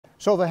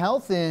SOVAH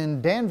Health in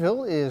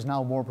Danville is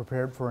now more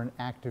prepared for an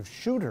active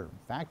shooter. In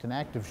fact, an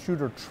active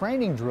shooter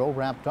training drill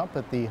wrapped up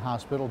at the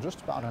hospital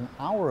just about an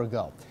hour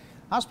ago.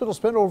 Hospital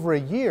spent over a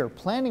year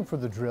planning for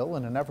the drill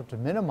in an effort to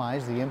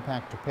minimize the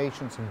impact to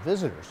patients and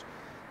visitors.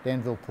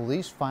 Danville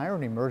Police, Fire,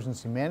 and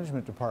Emergency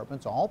Management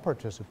departments all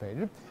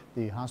participated.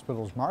 The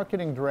hospital's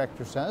marketing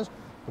director says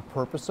the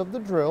purpose of the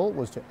drill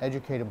was to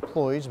educate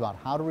employees about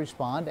how to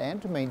respond and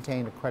to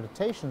maintain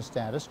accreditation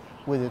status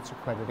with its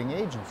accrediting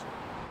agency.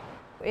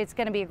 It's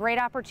going to be a great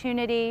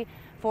opportunity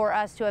for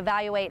us to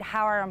evaluate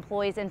how our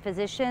employees and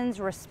physicians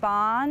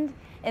respond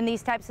in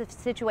these types of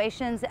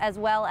situations, as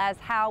well as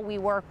how we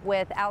work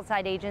with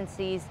outside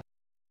agencies.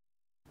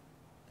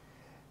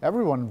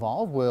 Everyone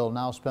involved will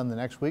now spend the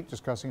next week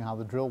discussing how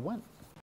the drill went.